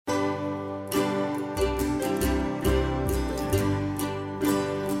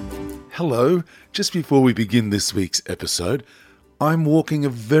Hello, just before we begin this week's episode, I'm walking a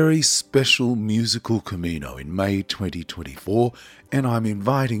very special musical Camino in May 2024, and I'm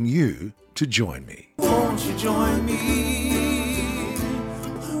inviting you to join me. Won't you join me?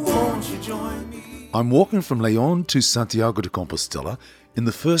 Won't you join me? I'm walking from León to Santiago de Compostela in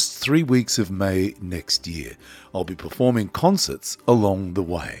the first 3 weeks of May next year. I'll be performing concerts along the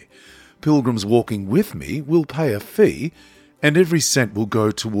way. Pilgrims walking with me will pay a fee, and every cent will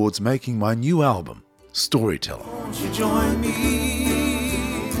go towards making my new album, Storyteller. Won't you join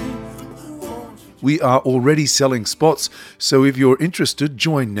me? We are already selling spots, so if you're interested,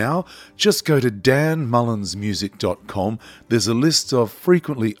 join now. Just go to danmullinsmusic.com. There's a list of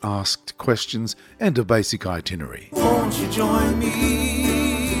frequently asked questions and a basic itinerary. Won't you join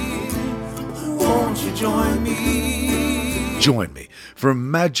me? Won't you join me? Join me for a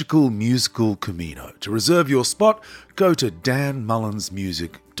magical musical Camino. To reserve your spot, go to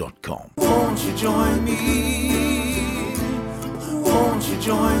danmullinsmusic.com. Won't you join me? Won't you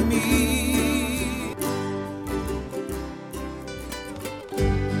join me?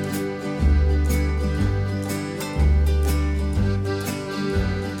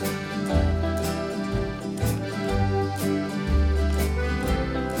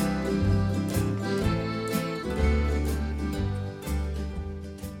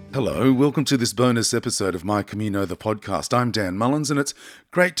 Hello, welcome to this bonus episode of My Camino, the podcast. I'm Dan Mullins, and it's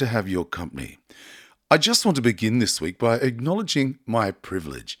great to have your company. I just want to begin this week by acknowledging my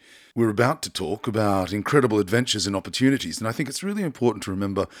privilege. We're about to talk about incredible adventures and opportunities, and I think it's really important to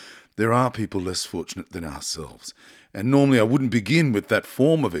remember there are people less fortunate than ourselves. And normally I wouldn't begin with that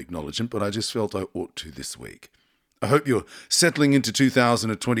form of acknowledgement, but I just felt I ought to this week. I hope you're settling into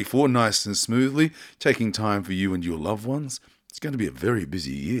 2024 nice and smoothly, taking time for you and your loved ones. It's going to be a very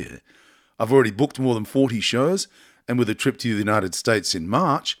busy year. I've already booked more than 40 shows, and with a trip to the United States in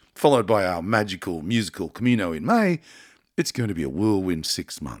March, followed by our magical musical Camino in May, it's going to be a whirlwind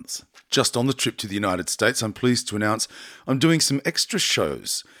 6 months. Just on the trip to the United States, I'm pleased to announce I'm doing some extra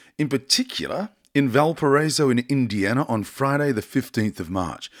shows, in particular in Valparaiso in Indiana on Friday the 15th of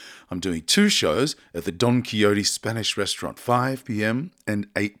March. I'm doing 2 shows at the Don Quixote Spanish Restaurant, 5 p.m. and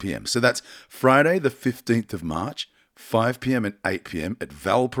 8 p.m. So that's Friday the 15th of March, 5 p.m. and 8 p.m. at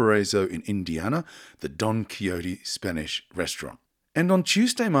Valparaiso in Indiana, the Don Quixote Spanish Restaurant. And on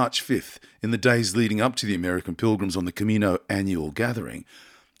Tuesday, March 5th, in the days leading up to the American Pilgrims on the Camino annual gathering,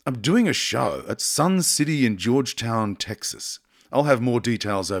 I'm doing a show at Sun City in Georgetown, Texas. I'll have more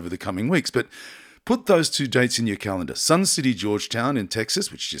details over the coming weeks, but put those 2 dates in your calendar. Sun City, Georgetown in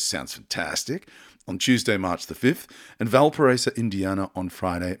Texas, which just sounds fantastic, on Tuesday, March the 5th, and Valparaiso, Indiana on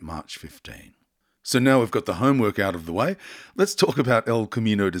Friday, March 15. So now we've got the homework out of the way, let's talk about El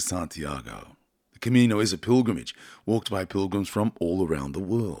Camino de Santiago. The Camino is a pilgrimage walked by pilgrims from all around the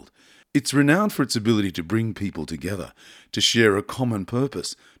world. It's renowned for its ability to bring people together, to share a common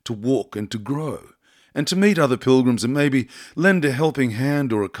purpose, to walk and to grow, and to meet other pilgrims and maybe lend a helping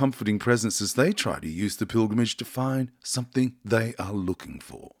hand or a comforting presence as they try to use the pilgrimage to find something they are looking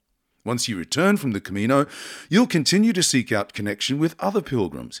for. Once you return from the Camino, you'll continue to seek out connection with other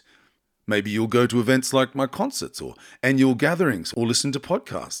pilgrims. Maybe you'll go to events like my concerts or annual gatherings or listen to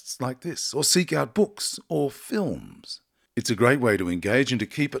podcasts like this or seek out books or films. It's a great way to engage and to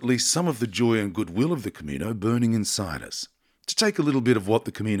keep at least some of the joy and goodwill of the Camino burning inside us. To take a little bit of what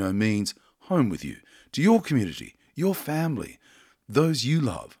the Camino means home with you, to your community, your family, those you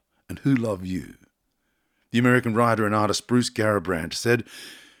love and who love you. The American writer and artist Bruce Garrabrant said,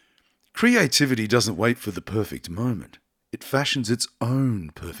 "Creativity doesn't wait for the perfect moment. It fashions its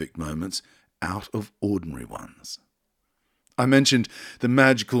own perfect moments out of ordinary ones." I mentioned the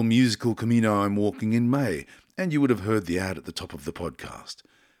magical musical Camino I'm walking in May, and you would have heard the ad at the top of the podcast.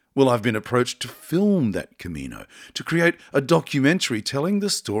 Well, I've been approached to film that Camino, to create a documentary telling the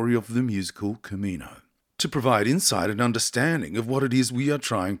story of the musical Camino, to provide insight and understanding of what it is we are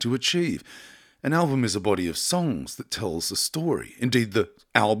trying to achieve. An album is a body of songs that tells a story. Indeed, the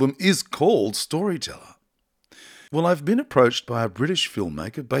album is called Storyteller. Well, I've been approached by a British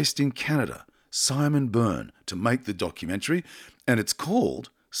filmmaker based in Canada, Simon Byrne, to make the documentary, and it's called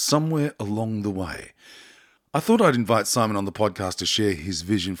Somewhere Along the Way. I thought I'd invite Simon on the podcast to share his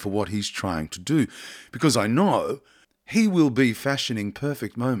vision for what he's trying to do, because I know he will be fashioning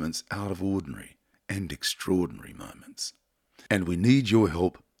perfect moments out of ordinary and extraordinary moments. And we need your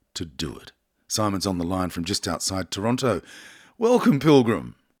help to do it. Simon's on the line from just outside Toronto. Welcome,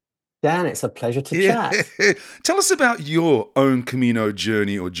 Pilgrim. Dan, it's a pleasure to chat. Tell us about your own Camino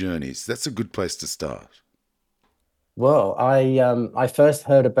journey or journeys. That's a good place to start. Well, I first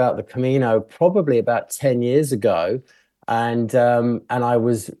heard about the Camino probably about 10 years ago and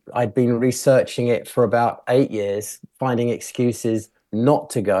I'd been researching it for about 8 years, finding excuses not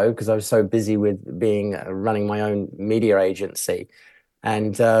to go because I was so busy with being running my own media agency.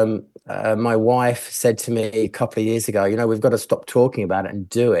 And my wife said to me a couple of years ago, we've got to stop talking about it and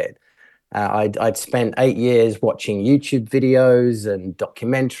do it. I'd spent 8 years watching YouTube videos and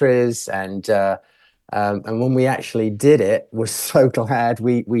documentaries, and when we actually did it, we're so glad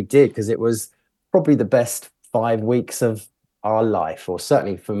we did, because it was probably the best 5 weeks of our life, or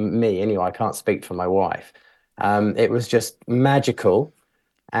certainly for me anyway. I can't speak for my wife. It was just magical.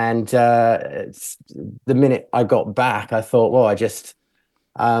 And the minute I got back, I thought, well, I got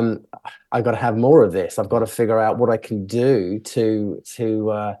to have more of this. I've got to figure out what I can do to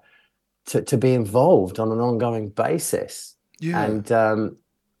be involved on an ongoing basis. Yeah. And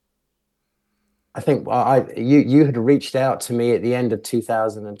I think you had reached out to me at the end of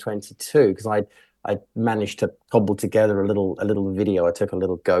 2022, because I managed to cobble together a little video. I took a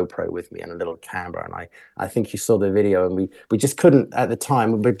little GoPro with me and a little camera, and I think you saw the video, and we just couldn't at the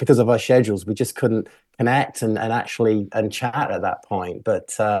time, because of our schedules, we just couldn't connect and actually chat at that point.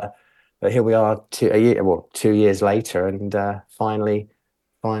 But here we are 2 years later, and finally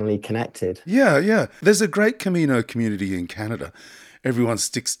connected. Yeah. There's a great Camino community in Canada. Everyone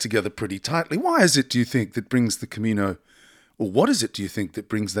sticks together pretty tightly. Why is it, do you think, that brings the Camino, or what is it, do you think, that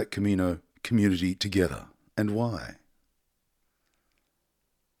brings that Camino community together, and why?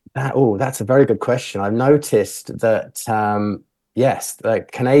 That's a very good question. I've noticed that yes, the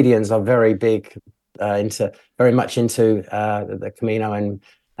Canadians are very big very much into the Camino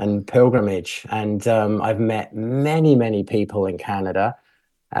and pilgrimage, and I've met many people in Canada.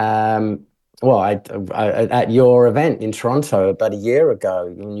 Well, at your event in Toronto about a year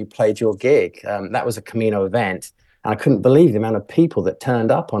ago, when you played your gig, that was a Camino event, and I couldn't believe the amount of people that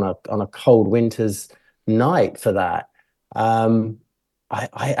turned up on a cold winter's night for that. I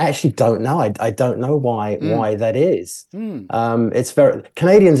actually don't know. I don't know why that is.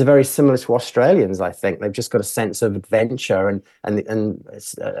 Canadians are very similar to Australians. I think they've just got a sense of adventure and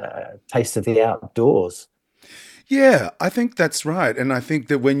taste of the outdoors. Yeah, I think that's right. And I think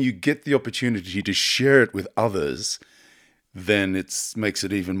that when you get the opportunity to share it with others, then it makes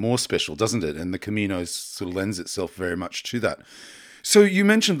it even more special, doesn't it? And the Camino sort of lends itself very much to that. So you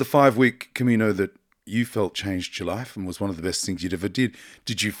mentioned the 5-week Camino that you felt changed your life and was one of the best things you'd ever did.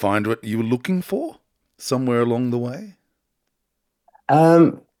 Did you find what you were looking for somewhere along the way?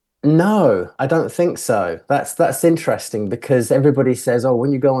 No, I don't think so. That's interesting, because everybody says, oh,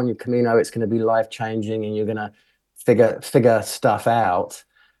 when you go on your Camino, it's going to be life-changing and you're going to figure stuff out.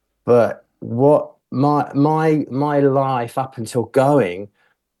 But what my life up until going,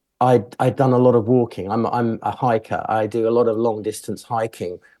 I'd done a lot of walking. I'm a hiker. I do a lot of long distance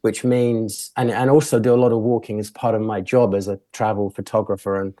hiking, which means, and also do a lot of walking as part of my job as a travel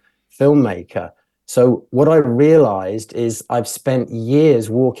photographer and filmmaker. So what I realized is I've spent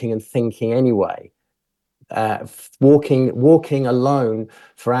years walking and thinking anyway. Walking alone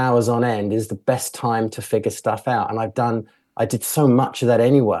for hours on end is the best time to figure stuff out, and I did so much of that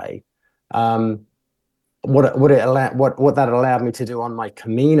anyway. What that allowed me to do on my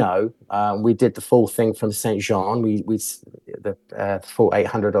Camino, we did the full thing from Saint Jean. The full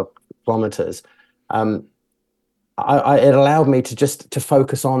 800 kilometers. It allowed me to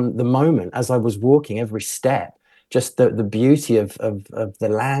focus on the moment as I was walking, every step, just the beauty of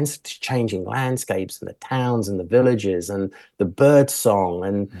the changing landscapes and the towns and the villages and the bird song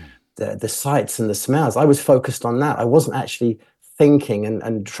and the sights and the smells. I was focused on that. I wasn't actually thinking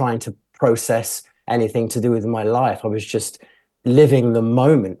and trying to process anything to do with my life. I was just living the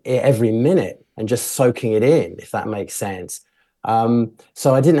moment every minute and just soaking it in, if that makes sense.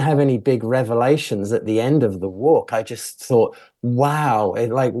 So I didn't have any big revelations at the end of the walk. I just thought, wow,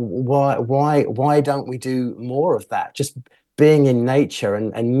 why don't we do more of that? Just being in nature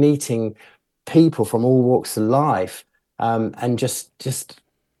and meeting people from all walks of life, and just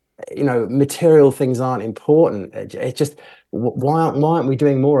material things aren't important. It just, why aren't we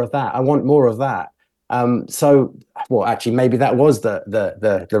doing more of that? I want more of that. Well, actually, maybe that was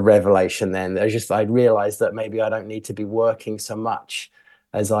the revelation then. I realized that maybe I don't need to be working so much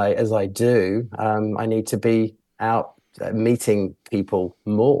as I do. I need to be out meeting people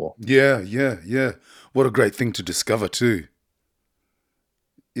more. Yeah. What a great thing to discover too.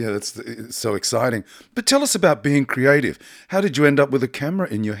 Yeah, it's so exciting. But tell us about being creative. How did you end up with a camera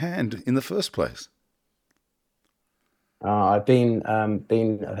in your hand in the first place? I've been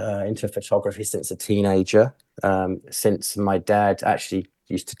into photography since a teenager. Since my dad actually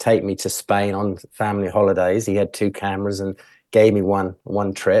used to take me to Spain on family holidays. He had 2 cameras and gave me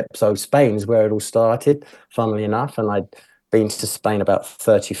one trip. So Spain's where it all started, funnily enough. And been to Spain about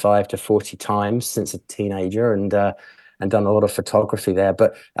 35 to 40 times since a teenager, and done a lot of photography there.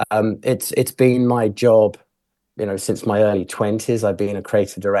 But it's been my job, since my early 20s. I've been a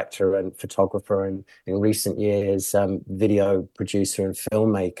creative director and photographer, and in recent years, video producer and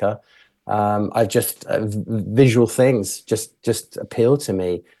filmmaker. I've just visual things just appeal to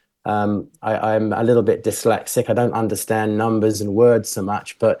me. I'm a little bit dyslexic. I don't understand numbers and words so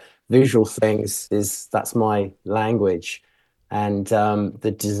much, but visual things that's my language. And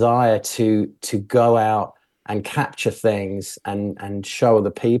the desire to go out and capture things and show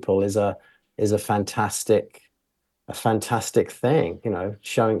other people is a fantastic thing,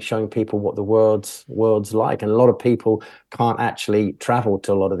 showing people what the world's like. And a lot of people can't actually travel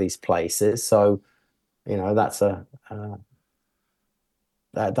to a lot of these places, so that's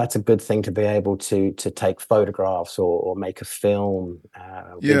that's a good thing to be able to take photographs or make a film,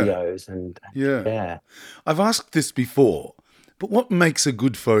 videos, and yeah. I've asked this before, but what makes a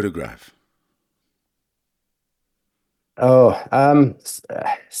good photograph?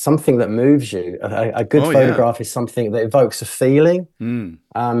 Something that moves you. A good photograph is something that evokes a feeling.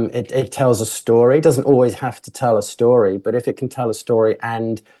 It tells a story. It doesn't always have to tell a story, but if it can tell a story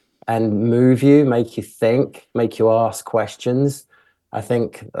and move you, make you think, make you ask questions, I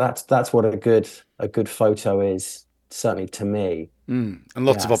think that's what a good photo is, certainly to me. And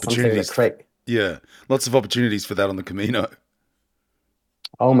lots of opportunities. Lots of opportunities for that on the Camino.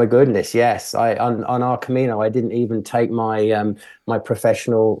 Oh my goodness, yes. On our Camino, I didn't even take my my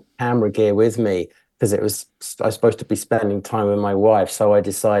professional camera gear with me because I was supposed to be spending time with my wife. So I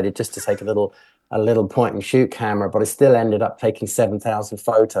decided just to take a little point and shoot camera, but I still ended up taking 7,000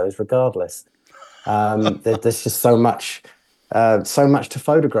 photos regardless. There's just so much to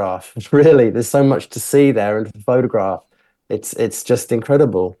photograph. Really, there's so much to see there and to photograph. It's just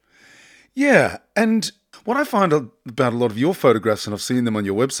incredible. Yeah, and what I find about a lot of your photographs, and I've seen them on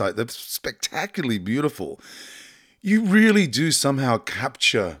your website, they're spectacularly beautiful. You really do somehow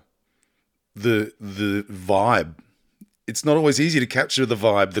capture the vibe. It's not always easy to capture the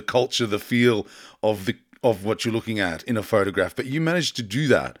vibe, the culture, the feel of what you're looking at in a photograph, but you managed to do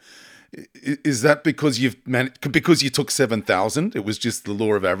that. Is that because because you took 7,000? It was just the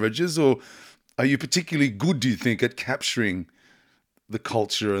law of averages, or are you particularly good, do you think, at capturing the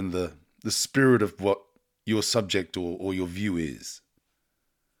culture and the spirit of what your subject or your view is?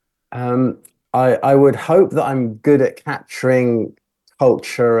 I would hope that I'm good at capturing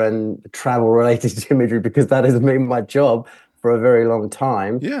culture and travel related imagery, because that has been my job for a very long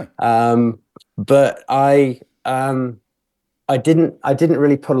time. Yeah. But I didn't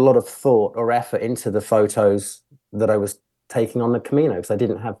really put a lot of thought or effort into the photos that I was taking on the Camino because I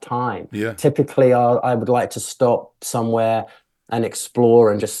didn't have time. Yeah. Typically, I would like to stop somewhere and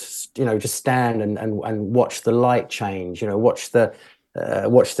explore and just stand and watch the light change, watch the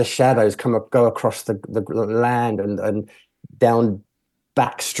shadows go across the land and down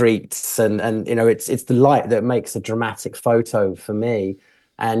back streets, and it's the light that makes a dramatic photo for me.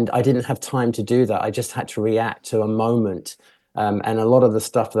 And I didn't have time to do that. I just had to react to a moment. And a lot of the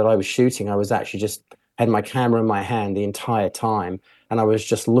stuff that I was shooting, I was actually just had my camera in my hand the entire time. And I was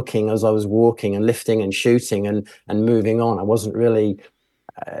just looking as I was walking and lifting and shooting and moving on. I wasn't really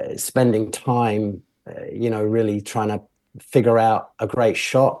spending time, really trying to figure out a great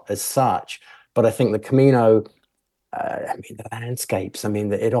shot as such. But I think the Camino, the landscapes,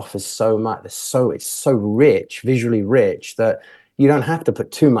 it offers so much. It's so rich, visually rich, that you don't have to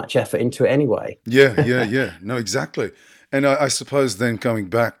put too much effort into it anyway. Yeah. No, exactly. And I suppose then coming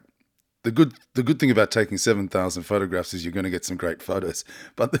back, the good thing about taking 7,000 photographs is you're going to get some great photos,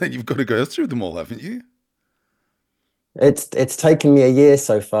 but then you've got to go through them all, haven't you? It's taken me a year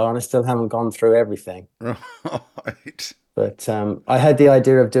so far, and I still haven't gone through everything. Right. But I had the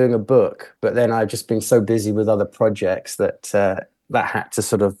idea of doing a book, but then I've just been so busy with other projects that had to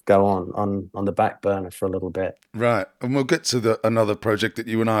sort of go on the back burner for a little bit. Right. And we'll get to another project that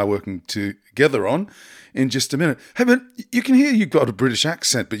you and I are working together on in just a minute. Hey, but you can hear you've got a British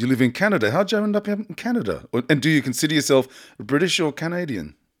accent, but you live in Canada. How'd you end up in Canada? And do you consider yourself British or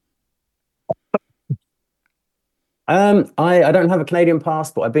Canadian? I don't have a Canadian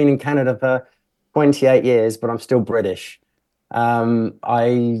passport. I've been in Canada for 28 years, but I'm still British.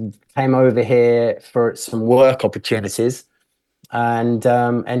 I came over here for some work opportunities and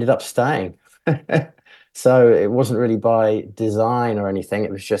ended up staying. So it wasn't really by design or anything.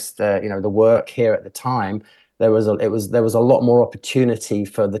 It was just the work here at the time. There was a lot more opportunity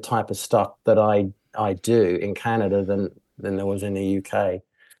for the type of stuff that I do in Canada than there was in the UK.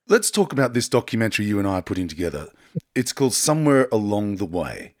 Let's talk about this documentary you and I are putting together. It's called Somewhere Along the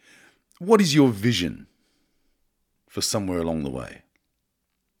Way. What is your vision for somewhere along the way?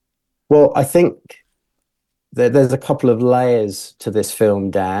 Well, I think there's a couple of layers to this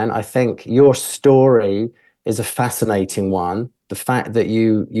film, Dan. I think your story is a fascinating one. The fact that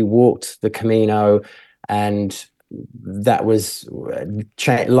you walked the Camino and that was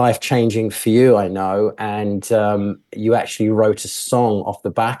life changing for you, I know, and you actually wrote a song off the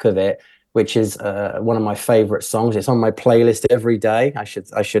back of it, which is one of my favorite songs. It's on my playlist every day. I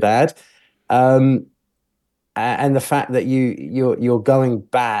should add. Um, and the fact that you're going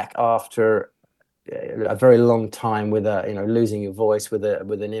back after a very long time with losing your voice with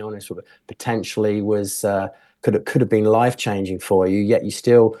an illness potentially was could have been life changing for you, yet you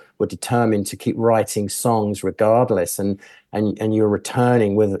still were determined to keep writing songs regardless, and you're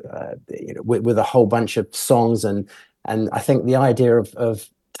returning with a whole bunch of songs, and I think the idea of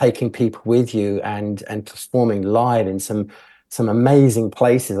taking people with you and performing live in some amazing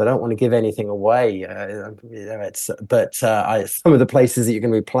places. I don't want to give anything away. Some of the places that you're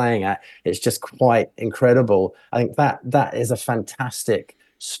going to be playing at, it's just quite incredible. I think that is a fantastic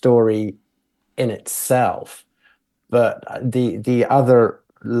story in itself. But the other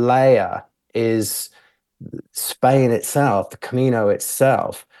layer is Spain itself, the Camino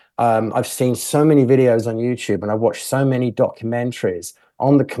itself. I've seen so many videos on YouTube and I've watched so many documentaries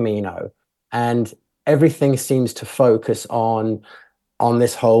on the Camino, and everything seems to focus on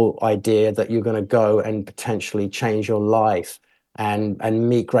this whole idea that you're going to go and potentially change your life and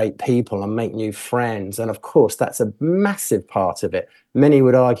meet great people and make new friends. And of course, that's a massive part of it. Many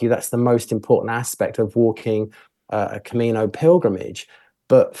would argue that's the most important aspect of walking a Camino pilgrimage.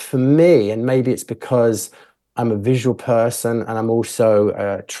 But for me, and maybe it's because I'm a visual person and I'm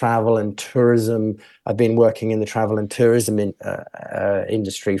also travel and tourism. I've been working in the travel and tourism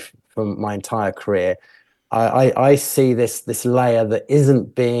industry from my entire career. I see this layer that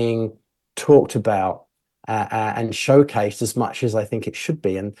isn't being talked about and showcased as much as I think it should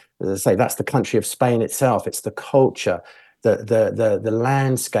be. And as I say, that's the country of Spain itself. It's the culture, the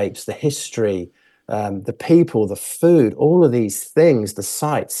landscapes, the history, the people, the food, all of these things, the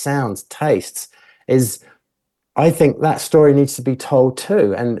sights, sounds, tastes. I think that story needs to be told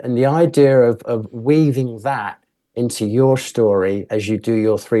too. And the idea of weaving that into your story as you do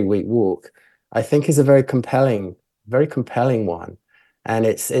your 3-week walk, I think is a very compelling one. And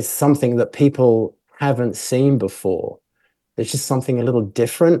it's something that people haven't seen before. It's just something a little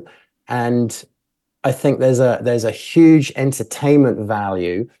different. And I think there's a huge entertainment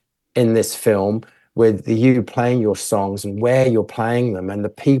value in this film with you playing your songs and where you're playing them and the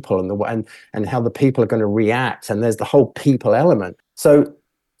people and how the people are going to react. And there's the whole people element. So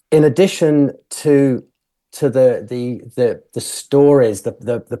in addition to the stories,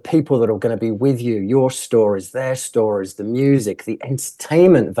 the people that are going to be with you, your stories, their stories, the music, the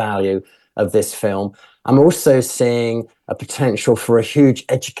entertainment value of this film, I'm also seeing a potential for a huge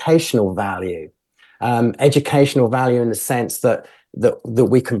educational value. Educational value in the sense that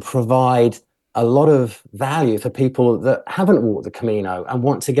we can provide a lot of value for people that haven't walked the Camino and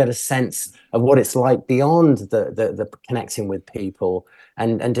want to get a sense of what it's like beyond the connecting with people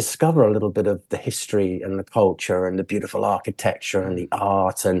and discover a little bit of the history and the culture and the beautiful architecture and the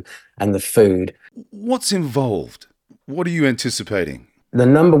art and the food. What's involved? What are you anticipating? The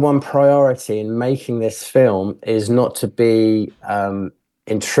number one priority in making this film is not to be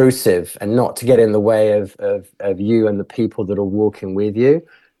intrusive and not to get in the way of you and the people that are walking with you.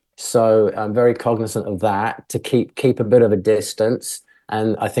 So I'm very cognizant of that, to keep a bit of a distance.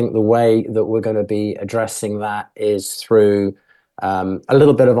 And I think the way that we're going to be addressing that is through a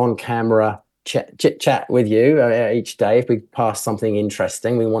little bit of on-camera chit chat with you each day. If we pass something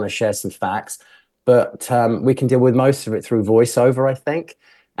interesting, we want to share some facts, but we can deal with most of it through voiceover, I think.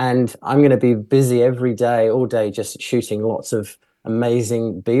 And I'm going to be busy every day, all day, just shooting lots of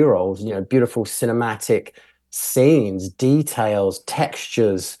amazing B-rolls, beautiful cinematic scenes, details,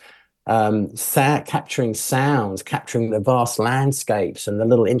 textures, capturing sounds, capturing the vast landscapes and the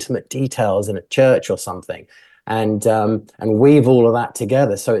little intimate details in a church or something, and weave all of that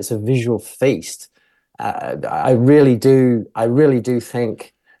together so it's a visual feast. I really do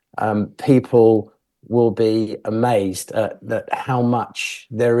think people will be amazed at how much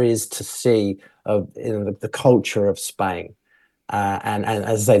there is to see of the culture of Spain. And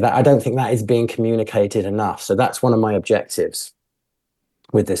as I say, that I don't think that is being communicated enough. So that's one of my objectives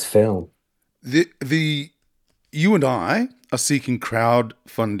with this film. You and I are seeking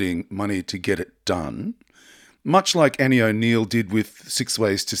crowdfunding money to get it done, much like Annie O'Neill did with 6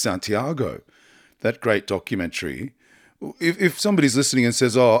 Ways to Santiago, that great documentary. If somebody's listening and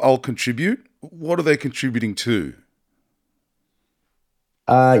says, "Oh, I'll contribute," what are they contributing to?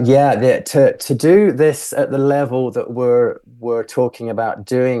 Yeah, to do this at the level that we're talking about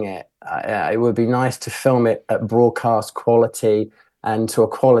doing it, it would be nice to film it at broadcast quality and to a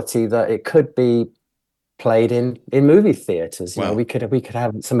quality that it could be played in movie theaters. You know, Wow. we could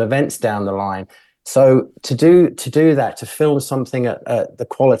have some events down the line. So to do that, to film something at the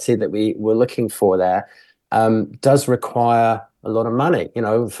quality that we were looking for there, does require a lot of money. You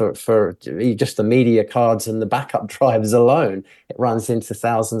know, for just the media cards and the backup drives alone, it runs into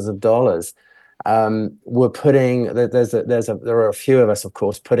thousands of dollars. We're putting there are a few of us, of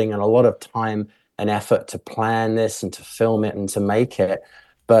course, putting in a lot of time and effort to plan this and to film it and to make it.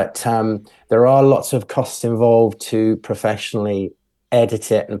 But there are lots of costs involved to professionally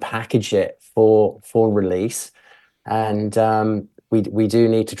edit it and package it for release, and we do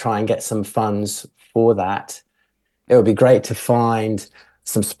need to try and get some funds for that. It would be great to find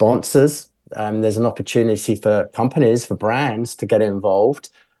some sponsors. There's an opportunity for companies, for brands to get involved.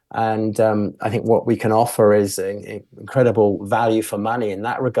 And I think what we can offer is incredible value for money in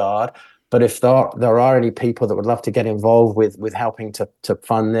that regard. But if there are any people that would love to get involved with helping to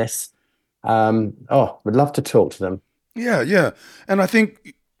fund this, we'd love to talk to them. Yeah, yeah. And I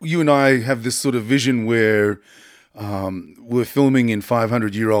think you and I have this sort of vision where we're filming in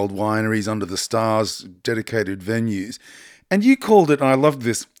 500-year-old wineries under the stars, dedicated venues. And you called it, and I loved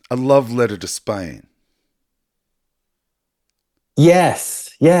this, a love letter to Spain. Yes,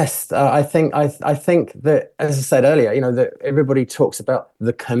 yes. I think that, as I said earlier, you know, that everybody talks about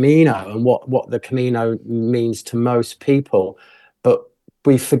the Camino and what the Camino means to most people, but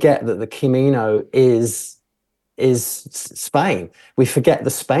we forget that the Camino is Spain. We forget the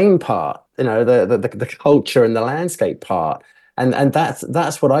Spain part, you know, the culture and the landscape part, and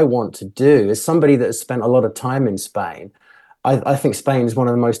that's what I want to do. As somebody that has spent a lot of time in Spain, I think Spain is one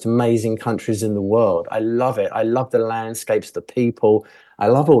of the most amazing countries in the world. I love it. I love the landscapes, the people. I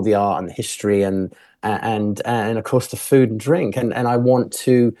love all the art and history and of course the food and drink. And I want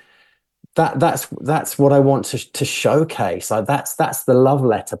to that's what I want to showcase. That's the love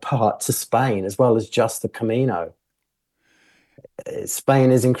letter part to Spain as well as just the Camino.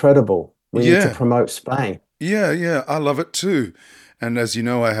 Spain is incredible. We need to Yeah, promote Spain. yeah, yeah. I love it too. And as you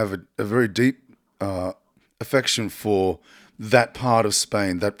know, I have a very deep affection for that part of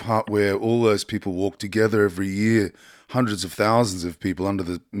Spain, that part where all those people walk together every year, hundreds of thousands of people under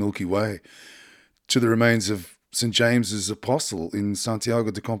the Milky Way, to the remains of St. James's Apostle in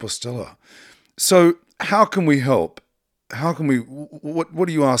Santiago de Compostela. So, how can we help? How can we? What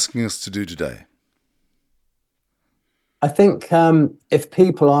are you asking us to do today? I think if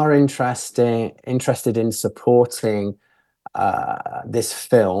people are interested in supporting this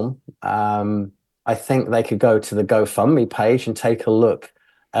film, I think they could go to the GoFundMe page and take a look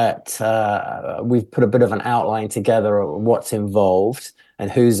at. We've put a bit of an outline together of what's involved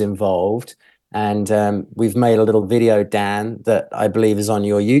and who's involved, and we've made a little video, Dan, that I believe is on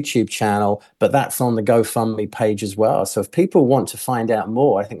your YouTube channel, but that's on the GoFundMe page as well. So if people want to find out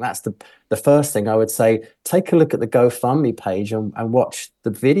more, I think that's the first thing I would say. Take a look at the GoFundMe page and watch the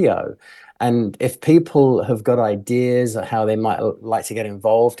video. And if people have got ideas of how they might like to get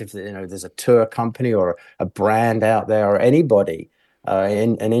involved, if you know there's a tour company or a brand out there or anybody,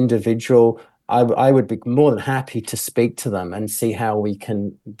 an individual, I would be more than happy to speak to them and see how we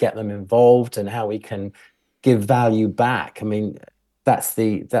can get them involved and how we can give value back. I mean,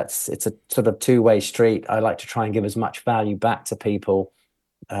 it's a sort of two-way street. I like to try and give as much value back to people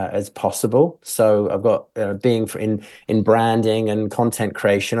as possible. So I've got in branding and content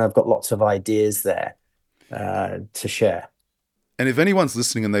creation, I've got lots of ideas there to share. And if anyone's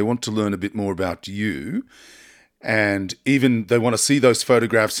listening and they want to learn a bit more about you, and even they want to see those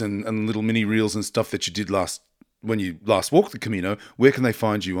photographs and little mini reels and stuff that you did when you last walked the Camino, where can they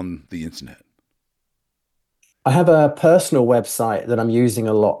find you on the internet? I have a personal website that I'm using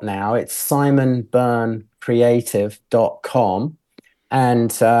a lot now. It's simonbyrnecreative.com.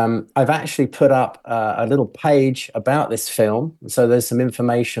 And I've actually put up a little page about this film. So there's some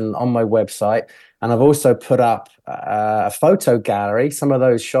information on my website. And I've also put up a photo gallery, some of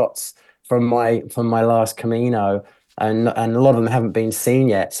those shots from my last Camino. And a lot of them haven't been seen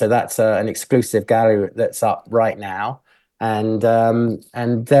yet. So that's an exclusive gallery that's up right now. And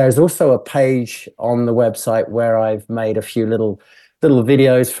there's also a page on the website where I've made a few little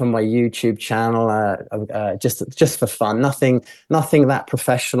videos from my YouTube channel, just for fun. Nothing that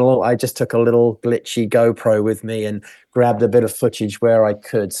professional. I just took a little glitchy GoPro with me and grabbed a bit of footage where I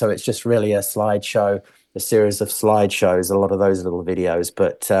could. So it's just really a slideshow, a series of slideshows, a lot of those little videos.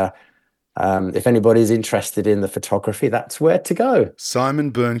 But if anybody's interested in the photography, that's where to go.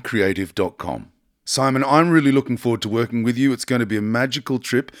 simonbyrnecreative.com. Simon, I'm really looking forward to working with you. It's going to be a magical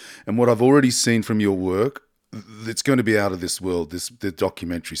trip, and what I've already seen from your work, it's going to be out of this world, the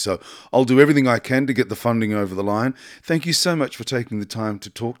documentary. So I'll do everything I can to get the funding over the line. Thank you so much for taking the time to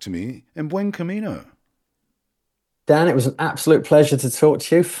talk to me, and buen camino. Dan, it was an absolute pleasure to talk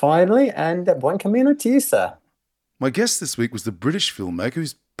to you finally, and buen camino to you, sir. My guest this week was the British filmmaker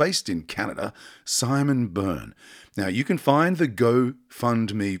who's based in Canada, Simon Byrne. Now, you can find the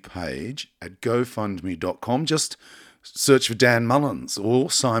GoFundMe page at gofundme.com. Just search for Dan Mullins or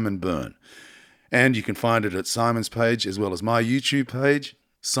Simon Byrne. And you can find it at Simon's page as well as my YouTube page,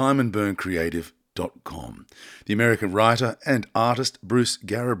 simonbyrnecreative.com. The American writer and artist Bruce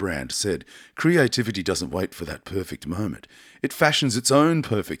Garrabrand said, "Creativity doesn't wait for that perfect moment. It fashions its own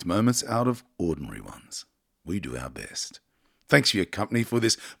perfect moments out of ordinary ones. We do our best." Thanks for your company for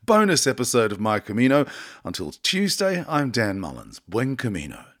this bonus episode of My Camino. Until Tuesday, I'm Dan Mullins. Buen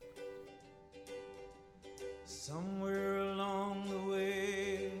camino. Somewhere along the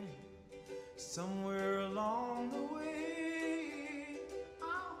way, someone